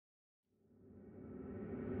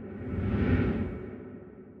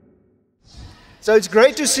So it's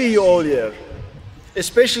great to see you all here,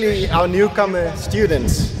 especially our newcomer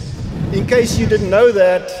students. In case you didn't know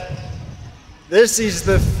that, this is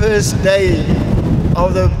the first day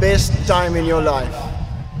of the best time in your life.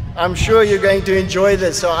 I'm sure you're going to enjoy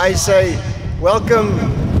this, so I say, welcome,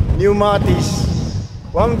 new Maties.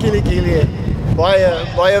 Wam kili kili,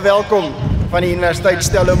 baie welkom van die Universiteit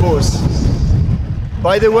Stellenbosch.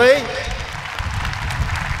 By the way,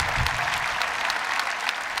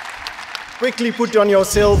 quickly put on your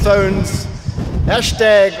cell phones,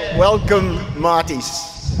 #welcome Maties.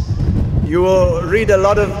 You will read a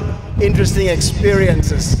lot of interesting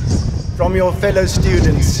experiences from your fellow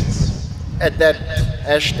students at that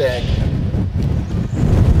hashtag.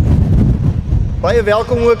 Baie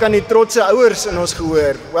welkom ook aan die trotse ouers in ons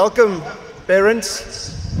gehoor. Welcome,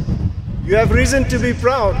 parents. You have reason to be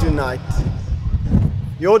proud tonight.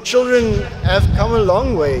 Your children have come a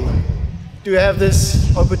long way to have this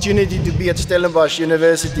opportunity to be at Stellenbosch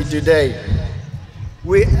University today.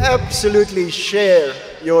 We absolutely share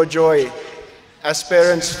your joy as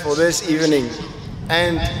parents for this evening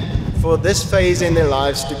and for this phase in their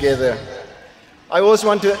lives together. I also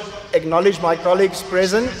want to acknowledge my colleagues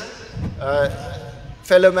present,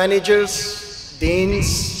 fellow managers, deans,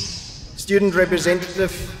 student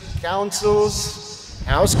representative councils,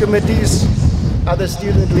 house committees, other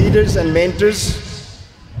student leaders and mentors.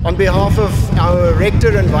 On behalf of our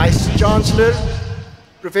Rector and Vice-Chancellor,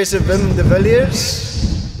 Professor Wim de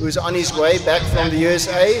Villiers, who is on his way back from the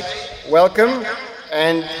USA, welcome,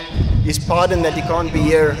 and he's pardoned that he can't be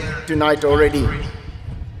here tonight already.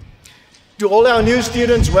 To all our new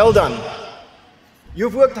students, well done.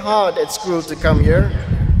 You've worked hard at school to come here,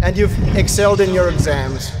 and you've excelled in your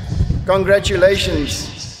exams.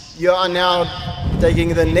 Congratulations. You are now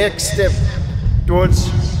taking the next step towards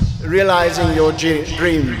realizing your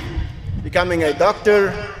dream, becoming a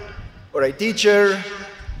doctor, or a teacher,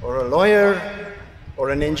 or a lawyer,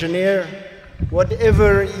 or an engineer.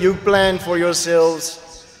 Whatever you plan for yourselves,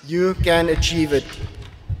 you can achieve it.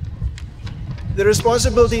 The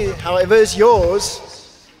responsibility, however, is yours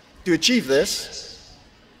to achieve this.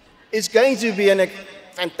 It's going to be a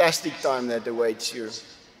fantastic time that awaits you.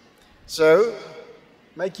 So,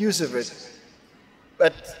 make use of it.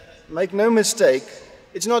 But make no mistake,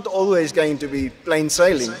 it's not always going to be plain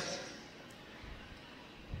sailing.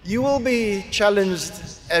 You will be challenged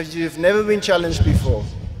as you've never been challenged before.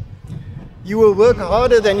 You will work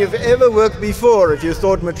harder than you've ever worked before if you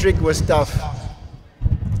thought matric was tough.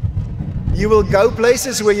 You will go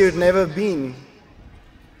places where you've never been.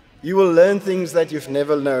 You will learn things that you've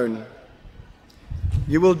never known.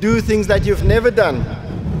 You will do things that you've never done.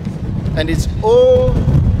 And it's all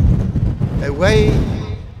a way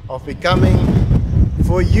of becoming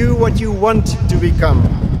for you what you want to become.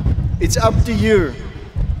 It's up to you.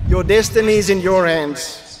 Your destiny is in your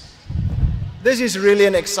hands. This is really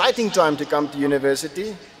an exciting time to come to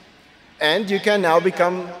university, and you can now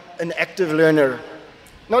become an active learner,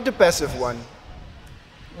 not a passive one.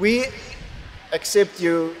 We accept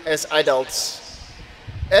you as adults.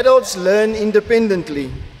 Adults learn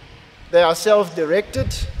independently. They are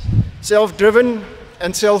self-directed, self-driven,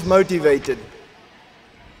 and self-motivated.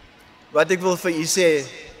 Wat ek wil vir u sê,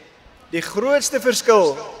 die grootste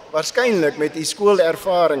verskil, waarskynlik met u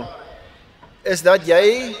skoolervaring, is dat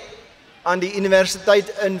jy aan die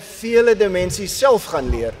universiteit in vele dimensies self gaan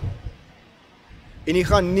leer. En jy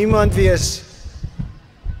gaan niemand wees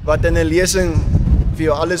wat in 'n lesing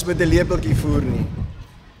vir jou alles met 'n lepeltjie voer nie.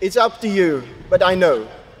 It's up to you, but I know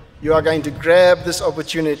you are going to grab this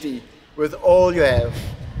opportunity with all you have.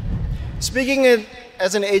 Speaking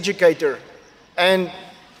as an educator and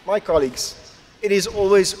my colleagues, it is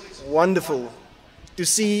always wonderful to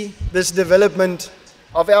see this development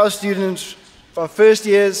of our students from first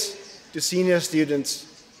years to senior students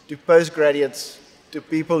to postgraduates to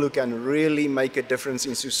people who can really make a difference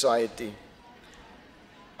in society.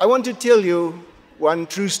 I want to tell you one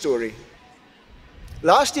true story.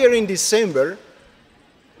 Last year in December,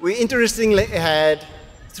 we interestingly had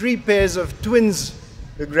 3 pairs of twins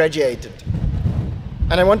who graduated.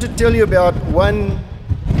 And I want to tell you about one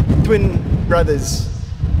twin brothers,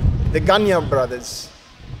 the Ganya brothers.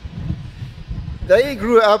 They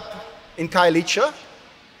grew up in Khayelitsha.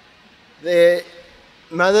 Their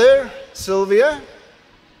mother, Sylvia,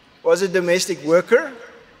 was a domestic worker,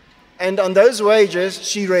 and on those wages,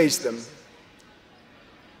 she raised them.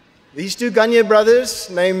 These 2 Ganya brothers,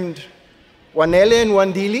 named Wanele and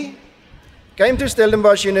Wandili, came to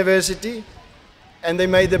Stellenbosch University, and they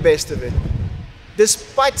made the best of it.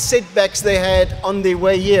 Despite setbacks they had on their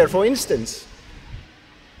way here, for instance,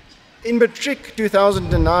 in matric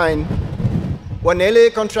 2009,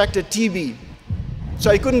 Wanele contracted TB so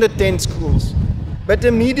he couldn't attend schools. But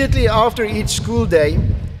immediately after each school day,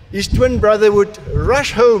 his twin brother would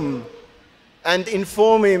rush home and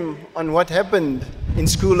inform him on what happened in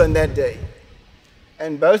school on that day.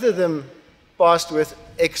 And both of them passed with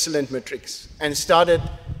excellent matrics and started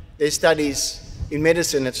their studies in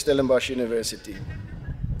medicine at Stellenbosch University.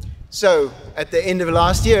 So, at the end of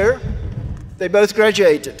last year, they both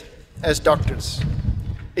graduated as doctors.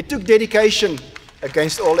 It took dedication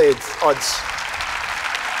against all odds.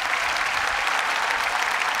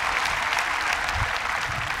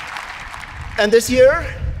 And this year,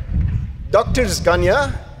 Doctors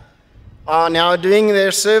Ganya are now doing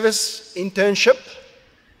their service internship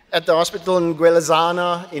at the hospital in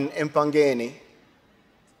Gwelezana in Empangeni,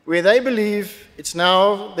 where they believe it's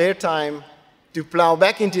now their time to plow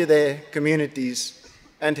back into their communities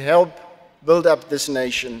and help build up this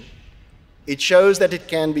nation. It shows that it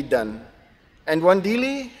can be done. And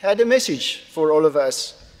Wandile had a message for all of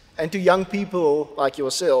us and to young people like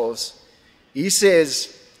yourselves. He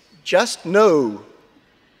says, just know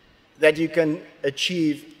that you can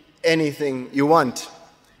achieve anything you want.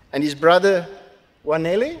 And his brother,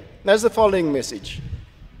 Wanele, has the following message,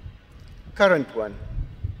 current one.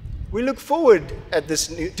 We look forward to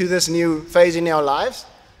this new phase in our lives.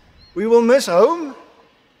 We will miss home.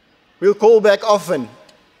 We'll call back often.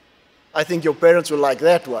 I think your parents will like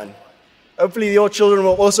that one. Hopefully your children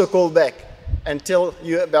will also call back and tell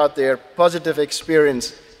you about their positive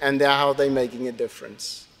experience and how they're making a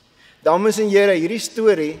difference. Dames en here, hierdie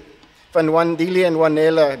storie van Wandile en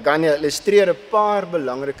Wanele Ganya illustreer 'n paar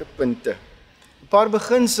belangrike punte. 'n Paar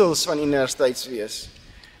beginsels van universiteitswees.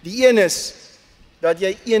 Die een is dat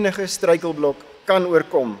jy enige struikelblok kan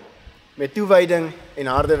oorkom met toewyding en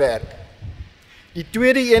harde werk. Die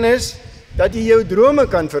tweede een is dat jy jou drome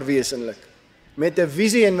kan verwesenlik met 'n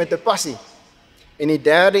visie en met 'n passie. En die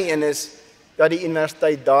derde een is dat die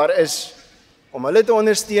universiteit daar is om hulle te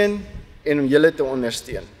ondersteun en om julle te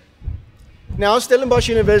ondersteun. Now, Stellenbosch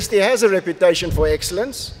University has a reputation for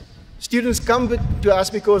excellence. Students come to us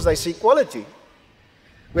because they see quality.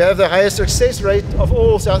 We have the highest success rate of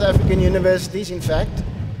all South African universities. In fact,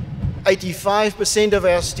 85% of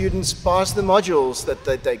our students pass the modules that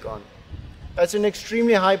they take on. That's an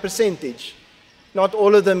extremely high percentage. Not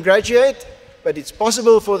all of them graduate, but it's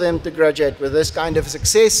possible for them to graduate with this kind of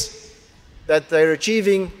success that they're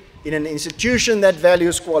achieving in an institution that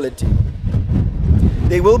values quality.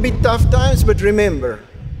 There will be tough times, but remember,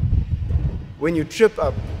 when you trip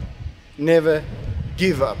up, never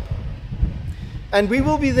give up. And we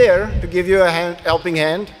will be there to give you a helping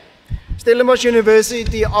hand. Stellenbosch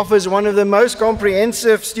University offers one of the most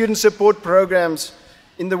comprehensive student support programs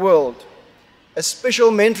in the world, a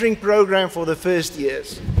special mentoring program for the first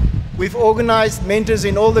years. We've organized mentors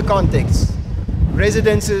in all the contexts,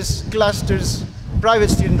 residences, clusters, private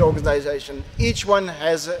student organization. Each one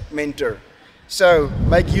has a mentor. So,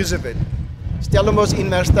 make use of it. Stellenbosch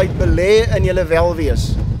Universiteit belê in julle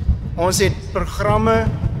welwees. Ons het programme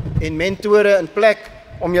en mentore in plek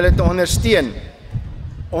om julle te ondersteun.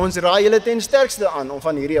 Ons raai julle ten sterkste aan om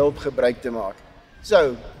van hierdie hulp gebruik te maak.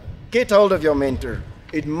 So, get hold of your mentor.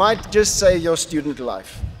 It might just save your student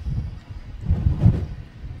life.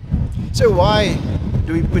 So why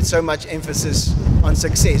do we put so much emphasis on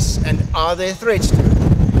success, and are there threats to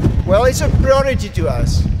it? Well, it's a priority to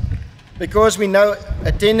us because we know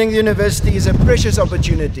attending the university is a precious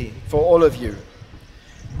opportunity for all of you.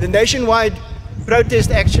 The nationwide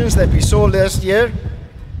protest actions that we saw last year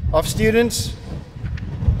of students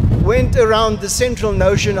went around the central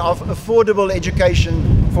notion of affordable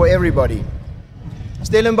education for everybody.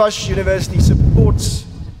 Stellenbosch University supports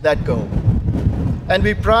that goal. And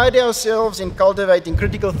we pride ourselves in cultivating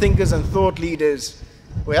critical thinkers and thought leaders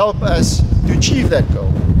who help us to achieve that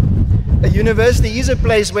goal. A university is a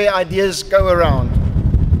place where ideas go around,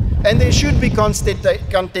 and there should be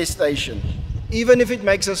contestation, even if it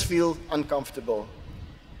makes us feel uncomfortable.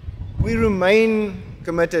 We remain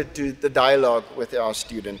committed to the dialogue with our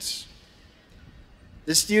students.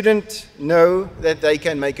 The students know that they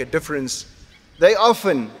can make a difference. They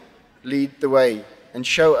often lead the way and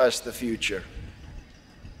show us the future.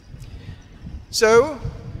 So,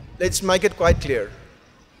 let's make it quite clear.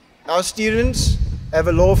 Our students have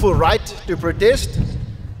a lawful right to protest,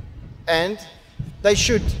 and they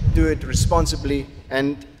should do it responsibly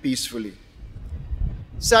and peacefully.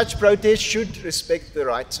 Such protests should respect the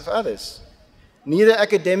rights of others. Neither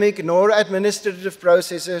academic nor administrative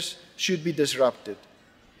processes should be disrupted.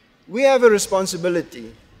 We have a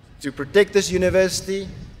responsibility to protect this university,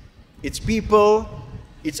 its people,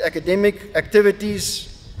 its academic activities,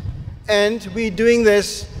 and we're doing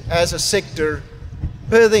this as a sector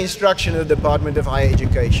per the instruction of the Department of Higher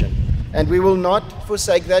Education. And we will not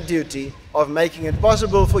forsake that duty of making it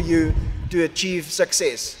possible for you to achieve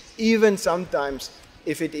success, even sometimes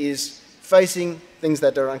if it is facing things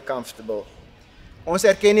that are uncomfortable. Ons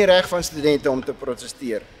erken die reg van studente om te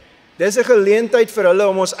protesteer. Dis 'n geleentheid vir hulle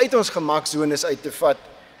om ons uit ons gemaksones uit te vat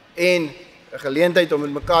en 'n geleentheid om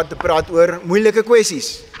met mekaar te praat oor moeilike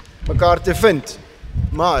kwessies, mekaar te vind.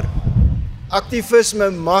 Maar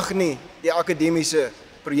aktivisme mag nie die akademiese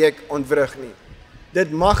projek ontwrig nie.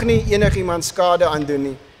 Dit mag nie enigiemand skade aandoen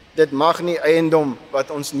nie. Dit mag nie eiendom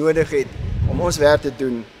wat ons nodig het om ons werk te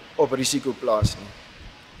doen op risiko plaas nie.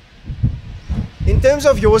 In terms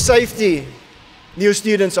of your safety, new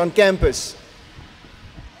students on campus,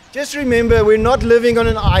 just remember we're not living on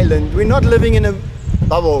an island, we're not living in a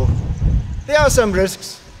bubble. There are some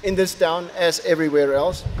risks in this town as everywhere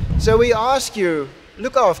else. So we ask you,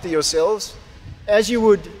 look after yourselves as you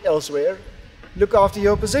would elsewhere. Look after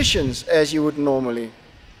your positions as you would normally.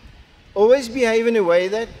 Always behave in a way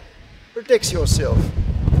that protects yourself.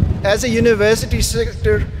 As a university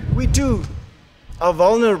sector, we too are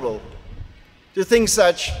vulnerable to things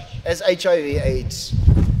such as HIV/AIDS,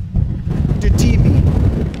 to TB,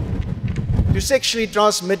 to sexually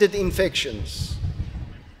transmitted infections,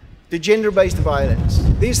 to gender-based violence.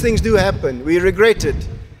 These things do happen. We regret it,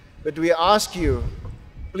 but we ask you,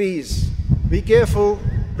 please, be careful,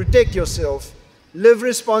 protect yourself, live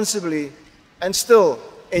responsibly, and still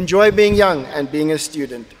enjoy being young and being a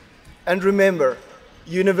student. And remember,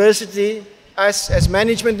 university, us as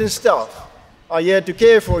management and staff, are here to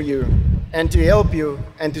care for you and to help you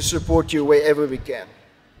and to support you wherever we can.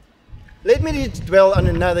 Let me dwell on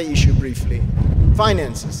another issue briefly,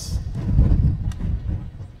 finances.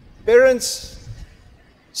 Parents,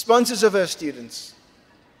 sponsors of our students,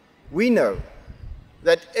 we know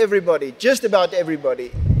that everybody, just about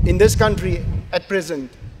everybody, in this country at present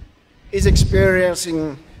is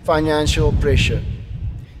experiencing financial pressure.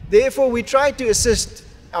 Therefore, we try to assist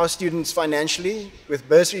our students financially with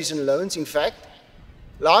bursaries and loans. In fact,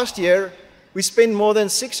 last year, we spent more than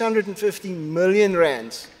 650 million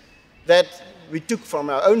rands that we took from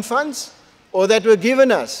our own funds or that were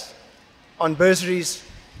given us on bursaries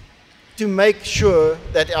to make sure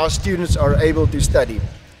that our students are able to study.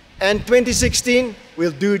 And 2016,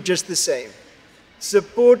 we'll do just the same.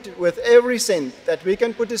 Support with every cent that we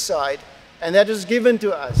can put aside and that is given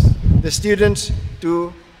to us, the students,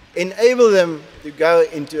 to enable them to go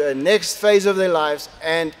into a next phase of their lives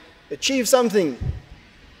and achieve something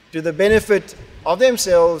to the benefit of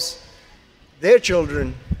themselves, their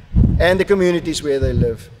children, and the communities where they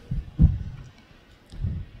live.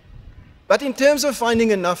 But in terms of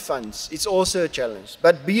finding enough funds, it's also a challenge.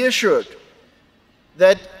 But be assured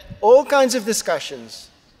that all kinds of discussions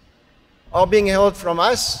are being held from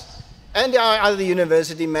us and our other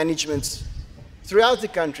university managements throughout the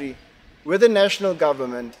country with the national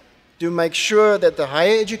government to make sure that the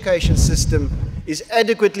higher education system is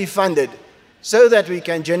adequately funded so that we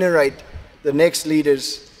can generate the next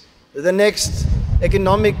leaders, the next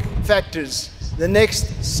economic factors, the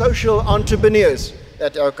next social entrepreneurs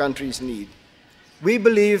that our countries need. We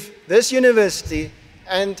believe this university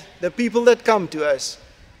and the people that come to us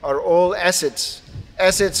are all assets,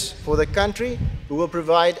 assets for the country who will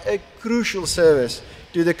provide a crucial service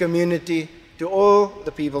to the community, to all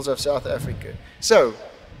the peoples of South Africa. So,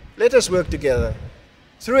 let us work together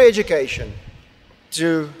through education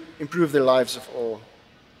to improve the lives of all.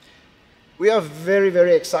 We are very,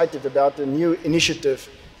 very excited about the new initiative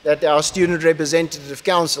that our Student Representative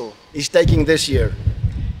Council is taking this year.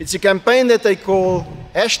 It's a campaign that they call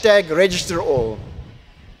 #RegisterAll.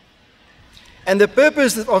 And the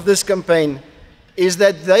purpose of this campaign is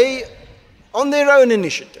that they, on their own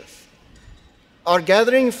initiative, are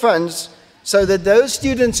gathering funds so that those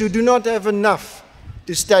students who do not have enough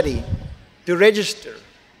to study, to register,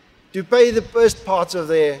 to pay the first parts of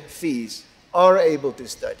their fees, are able to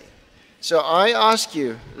study. So I ask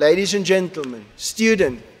you, ladies and gentlemen,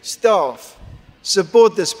 student, staff,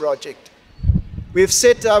 support this project. We've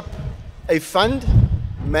set up a fund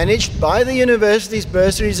managed by the university's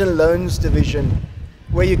bursaries and loans division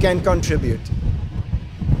where you can contribute.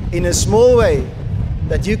 In a small way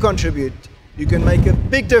that you contribute, you can make a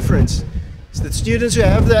big difference. It's the students who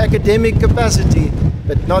have the academic capacity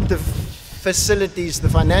but not the facilities, the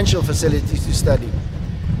financial facilities to study.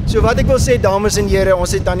 So wat ek wil sê, dames en here,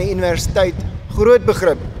 ons het aan die universiteit groot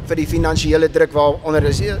begrip vir die finansiële druk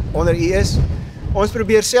waaronder u is. Ons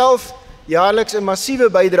probeer self jaarliks 'n massiewe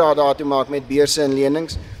bydrae daartoe maak met beurse en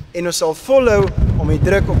lenings en ons sal volhou om die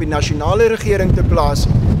druk op die nasionale regering te plaas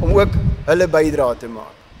om ook hulle bydrae te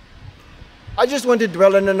maak. I just want to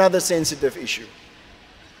dwell on another sensitive issue.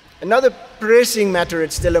 Another pressing matter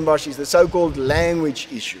at Stellenbosch is the so-called language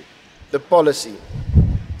issue, the policy.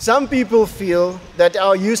 Some people feel that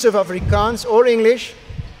our use of Afrikaans or English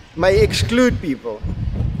may exclude people.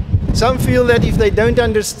 Some feel that if they don't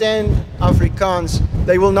understand Afrikaans,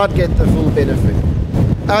 they will not get the full benefit.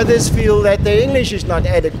 Others feel that their English is not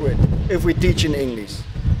adequate if we teach in English.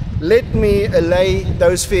 Let me allay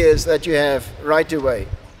those fears that you have right away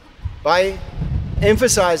by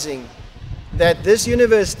emphasizing that this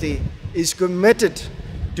university is committed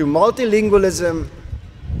to multilingualism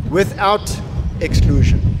without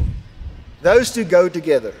exclusion. Those two go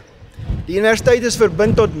together. Die universiteit is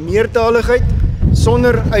verbind tot meertaligheid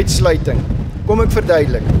sonder uitsluiting. Kom ek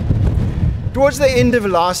verduidelik. Towards the end of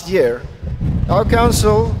last year, our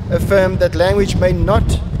council affirmed that language may not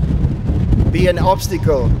be an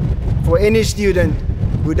obstacle for any student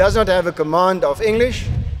who does not have a command of English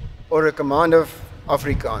or a command of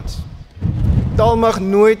Afrikaans. Taal mag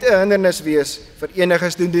nooit 'n hindernis wees vir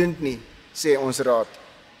enige student nie, sê ons raad.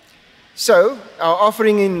 So, our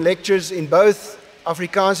offering in lectures in both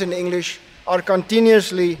Afrikaans and English are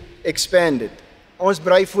continuously expanded. Ons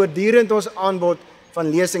brei voortdurend ons aanbod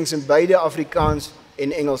van lesings in beide Afrikaans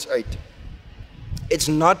en Engels uit. It's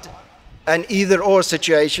not an either-or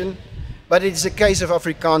situation, but it's a case of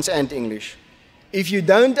Afrikaans and English. If you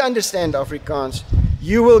don't understand Afrikaans,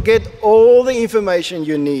 you will get all the information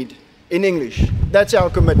you need in English. That's our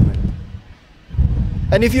commitment.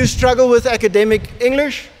 And if you struggle with academic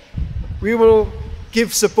English, we will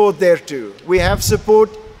give support there too. We have support,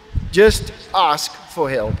 just ask for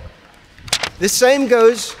help. The same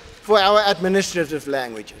goes for our administrative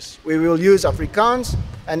languages. We will use Afrikaans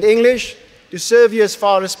and English to serve you as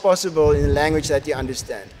far as possible in a language that you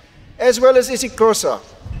understand, as well as isiXhosa,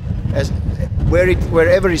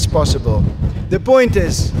 wherever is possible. The point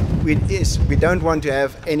is, we don't want to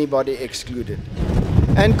have anybody excluded.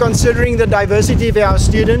 And considering the diversity of our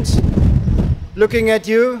students, looking at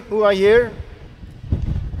you who are here,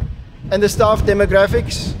 and the staff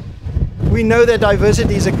demographics, we know that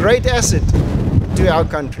diversity is a great asset to our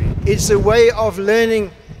country. It's a way of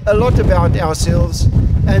learning a lot about ourselves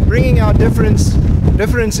and bringing our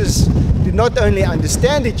differences to not only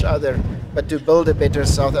understand each other, but to build a better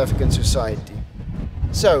South African society.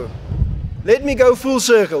 So, let me go full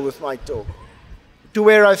circle with my talk to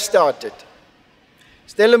where I've started.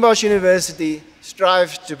 Stellenbosch University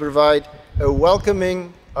strives to provide a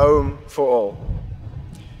welcoming home for all.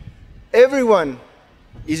 Everyone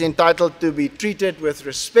is entitled to be treated with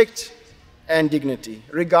respect and dignity,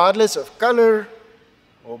 regardless of color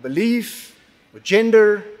or belief or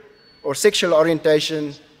gender or sexual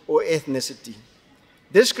orientation or ethnicity.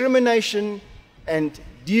 Discrimination and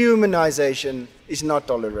dehumanization is not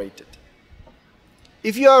tolerated.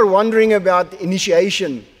 If you are wondering about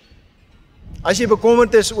initiation, as jy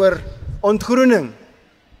bekommerd is oor ontgroening,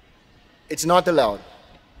 it's not allowed.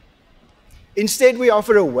 Instead, we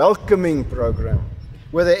offer a welcoming program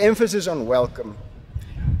with an emphasis on welcome.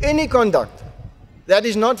 Any conduct that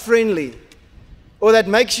is not friendly or that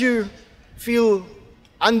makes you feel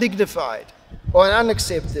undignified or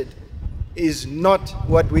unaccepted is not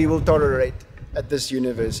what we will tolerate at this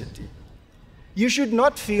university. You should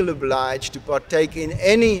not feel obliged to partake in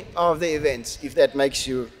any of the events if that makes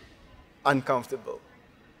you uncomfortable.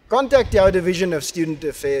 Contact our Division of Student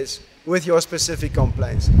Affairs with your specific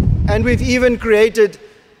complaints. And we've even created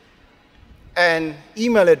an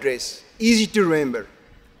email address, easy to remember,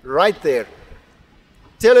 right there.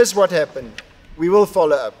 Tell us what happened. We will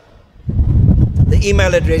follow up. The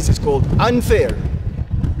email address is called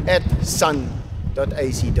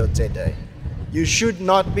unfair@sun.ac.za. You should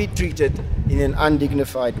not be treated in an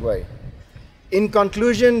undignified way. In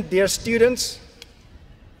conclusion, dear students,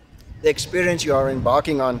 the experience you are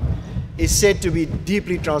embarking on is said to be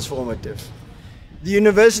deeply transformative. The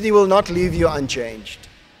university will not leave you unchanged,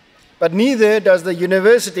 but neither does the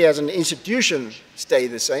university as an institution stay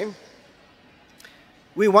the same.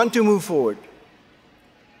 We want to move forward.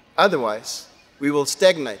 Otherwise, we will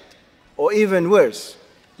stagnate, or even worse,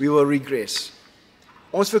 we will regress.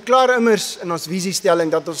 Ons verklaar immers in ons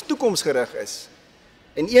visiestelling dat ons toekomsgerig is.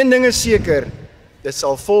 En een ding is seker, dit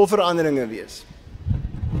sal vol veranderinge wees.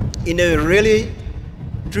 In a really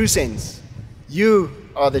true sense, you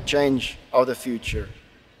are the change of the future.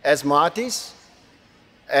 As Matis,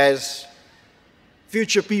 as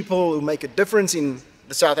future people who make a difference in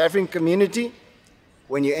the South African community,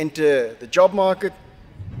 when you enter the job market,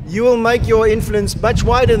 you will make your influence much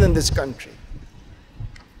wider than this country,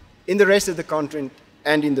 in the rest of the continent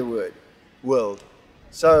and in the world.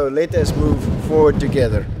 So let us move forward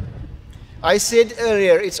together. I said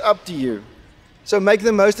earlier, it's up to you. So make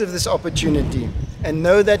the most of this opportunity and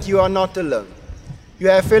know that you are not alone. You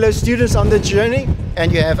have fellow students on the journey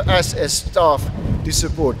and you have us as staff to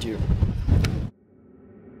support you.